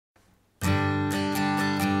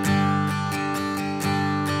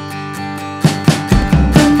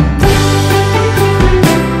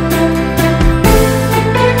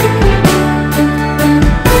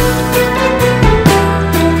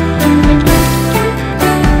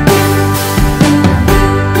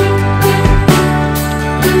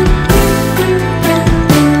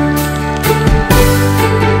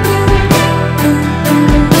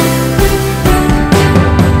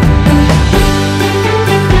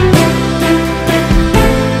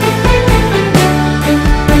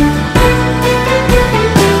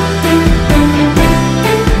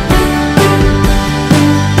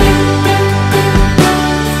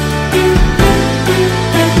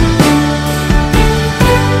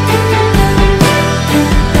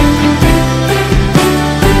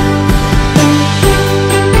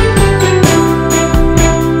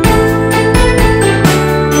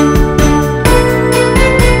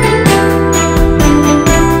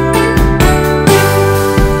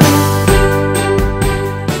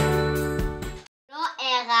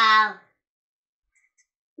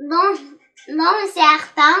Dans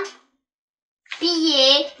certains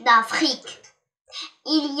pays d'Afrique,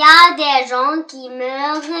 il y a des gens qui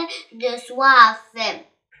meurent de soif.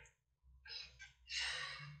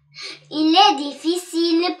 Il est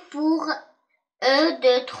difficile pour eux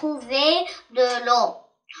de trouver de l'eau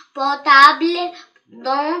potable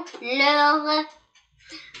dans leur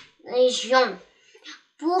région.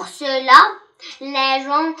 Pour cela, les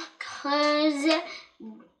gens creusent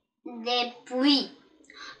des puits.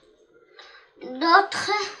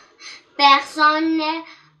 D'autres personnes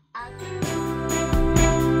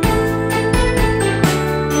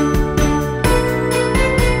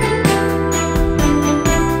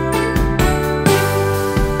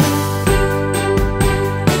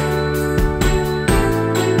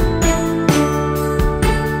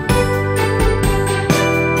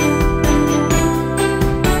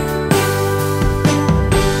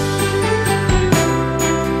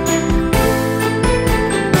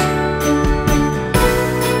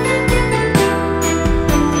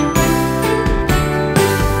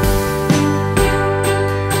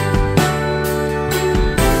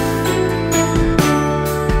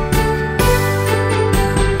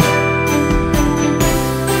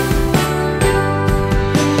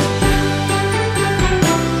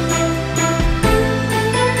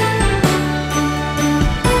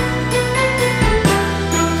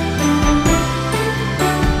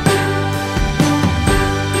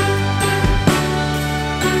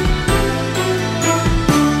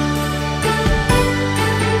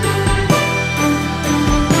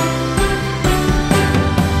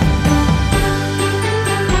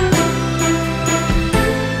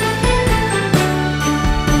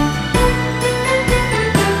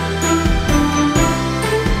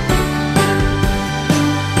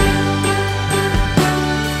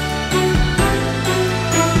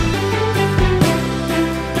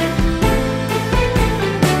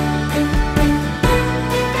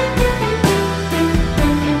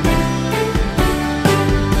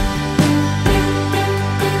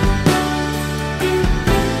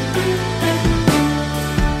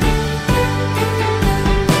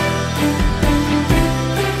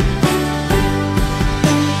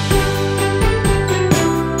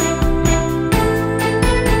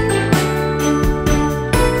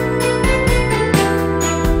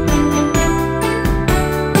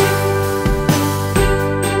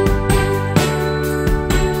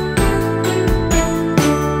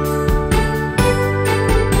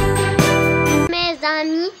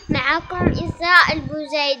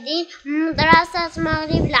من مدرسة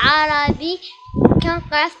المغرب العربي.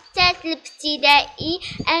 كنقرا في الثالث الابتدائي.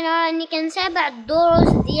 انا راني كنتابع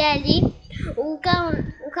الدروس ديالي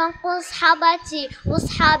وكنقول صحاباتي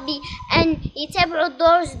وصحابي ان يتابعوا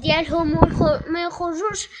الدروس ديالهم وما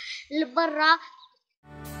يخرجوش لبرا.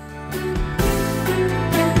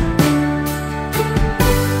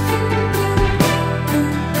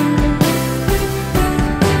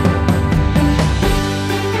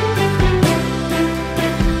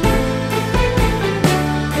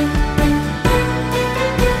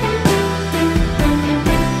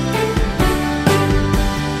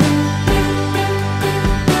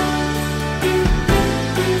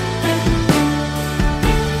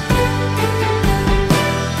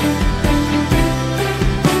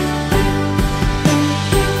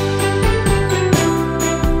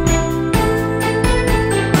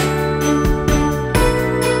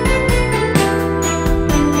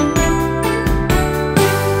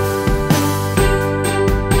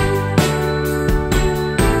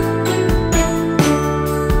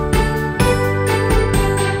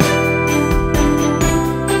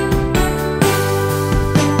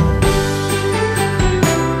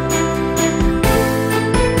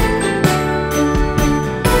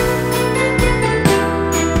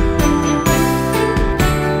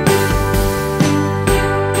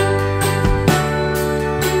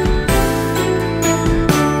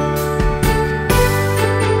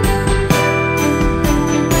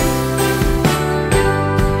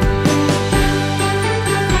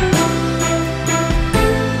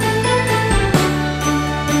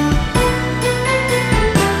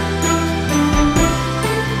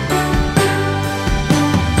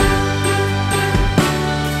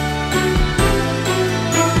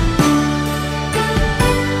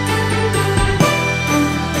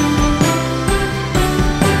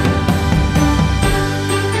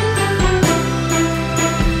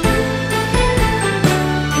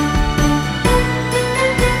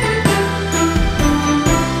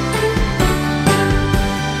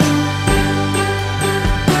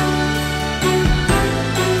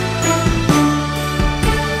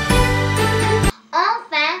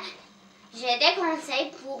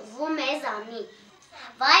 Pour vous, mes amis.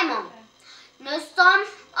 Vraiment,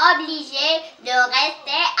 obligés de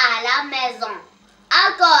rester à la maison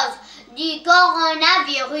à cause du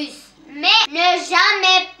coronavirus. Mais ne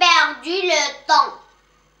jamais perdu le temps.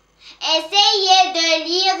 Essayez de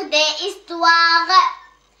lire des histoires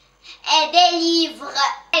et des livres.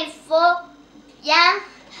 Il faut bien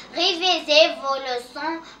réviser vos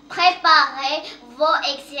leçons, préparer vos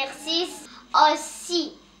exercices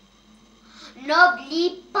aussi.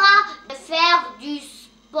 N'oublie pas de faire du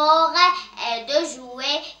sport et de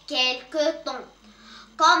jouer quelque temps.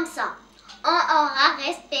 Comme ça, on aura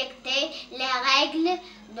respecté les règles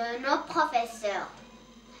de nos professeurs.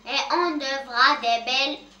 Et on devra des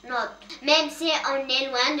belles notes, même si on est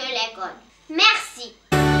loin de l'école. Merci.